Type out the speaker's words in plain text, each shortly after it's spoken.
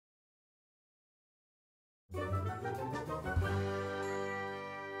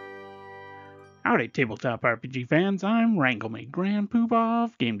Howdy Tabletop RPG fans, I'm Wranglemate Grand Poobah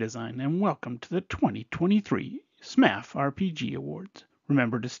of Game Design, and welcome to the 2023 SMAFF RPG Awards.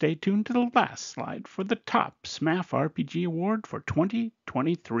 Remember to stay tuned to the last slide for the top SMAFF RPG Award for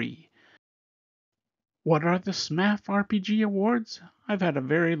 2023. What are the SMAFF RPG Awards? I've had a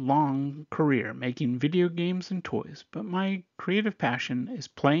very long career making video games and toys, but my creative passion is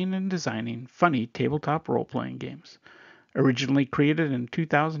playing and designing funny tabletop role-playing games. Originally created in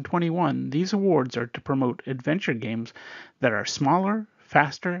 2021, these awards are to promote adventure games that are smaller,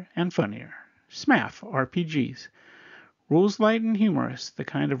 faster, and funnier. SMAFF RPGs. Rules light and humorous, the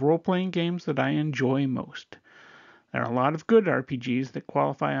kind of role-playing games that I enjoy most. There are a lot of good RPGs that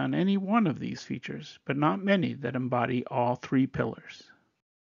qualify on any one of these features, but not many that embody all three pillars.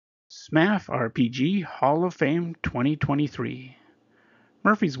 SMAFF RPG Hall of Fame 2023.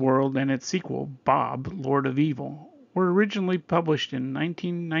 Murphy's World and its sequel, Bob, Lord of Evil, were originally published in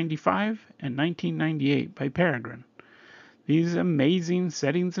 1995 and 1998 by Peregrine. These amazing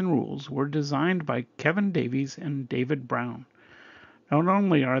settings and rules were designed by Kevin Davies and David Brown. Not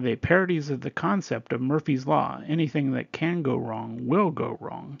only are they parodies of the concept of Murphy's Law, anything that can go wrong will go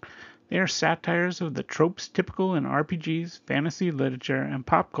wrong, they are satires of the tropes typical in RPGs, fantasy literature, and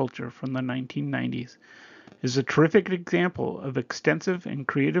pop culture from the 1990s. It is a terrific example of extensive and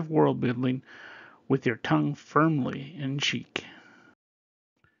creative world building with your tongue firmly in cheek.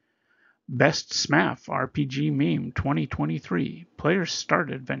 Best SMAFF RPG Meme 2023. Players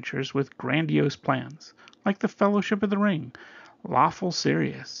start adventures with grandiose plans, like the Fellowship of the Ring, lawful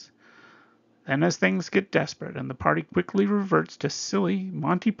serious. Then as things get desperate and the party quickly reverts to silly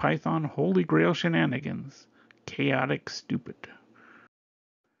Monty Python Holy Grail shenanigans, chaotic stupid.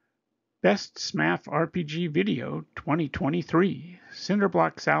 Best SMAFF RPG Video 2023.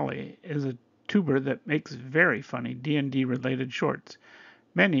 Cinderblock Sally is a tuber that makes very funny D&D related shorts,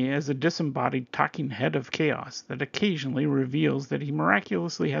 many as a disembodied talking head of chaos that occasionally reveals that he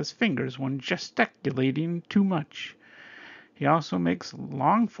miraculously has fingers when gesticulating too much. He also makes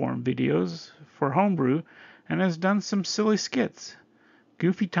long-form videos for Homebrew and has done some silly skits.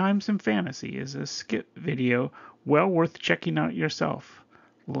 Goofy Times in Fantasy is a skit video well worth checking out yourself.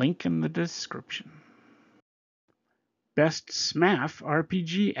 Link in the description. Best SMAFF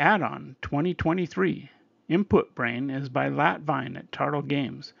RPG Add-on 2023. Input Brain is by Lat Vine at Turtle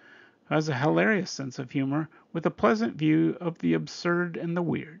Games, who has a hilarious sense of humor with a pleasant view of the absurd and the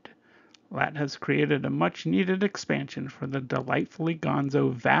weird. Lat has created a much-needed expansion for the delightfully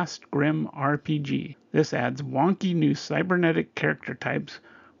gonzo Vast Grim RPG. This adds wonky new cybernetic character types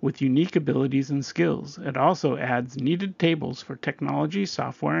with unique abilities and skills. It also adds needed tables for technology,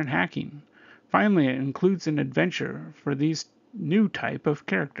 software, and hacking. Finally, it includes an adventure for these new type of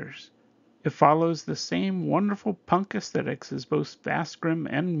characters. It follows the same wonderful punk aesthetics as both Vast Grim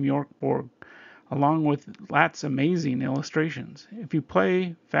and Mjorkborg, along with Lat's amazing illustrations. If you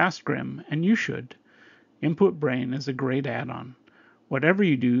play Vast Grim, and you should, Input Brain is a great add-on. Whatever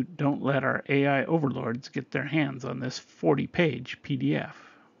you do, don't let our AI overlords get their hands on this 40-page PDF.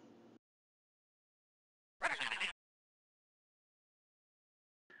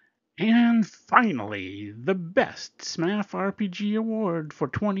 And finally, the best SMAFF RPG Award for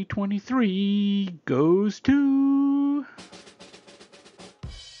 2023 goes to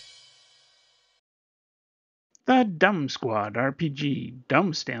the Dumb Squad RPG.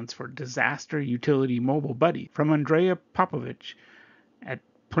 Dumb stands for Disaster Utility Mobile Buddy, from Andrea Popovich at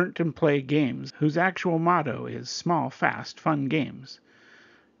Print and Play Games, whose actual motto is Small, Fast, Fun Games.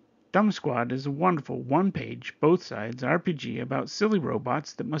 Dumb Squad is a wonderful one-page, both sides RPG about silly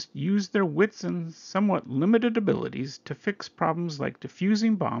robots that must use their wits and somewhat limited abilities to fix problems like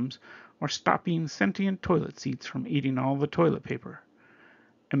defusing bombs or stopping sentient toilet seats from eating all the toilet paper.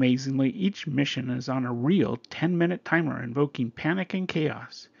 Amazingly, each mission is on a real 10-minute timer invoking panic and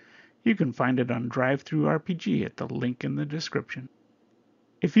chaos. You can find it on DriveThruRPG at the link in the description.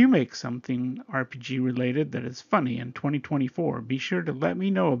 If you make something RPG related that is funny in 2024, be sure to let me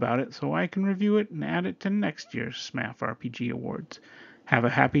know about it so I can review it and add it to next year's SMAFF RPG Awards. Have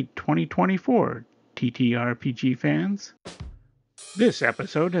a happy 2024, TTRPG fans. This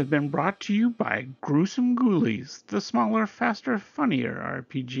episode has been brought to you by Gruesome Ghoulies, the smaller, faster, funnier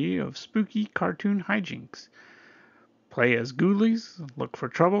RPG of spooky cartoon hijinks. Play as Ghoulies, look for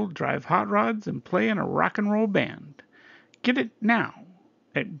trouble, drive hot rods, and play in a rock and roll band. Get it now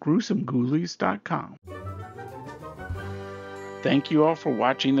at gruesomeghoulies.com. Thank you all for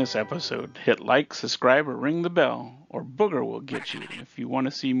watching this episode. Hit like, subscribe, or ring the bell, or Booger will get you. If you want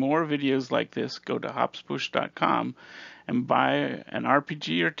to see more videos like this, go to hopspush.com and buy an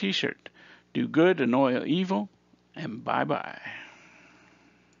RPG or t-shirt. Do good, annoy evil, and bye-bye.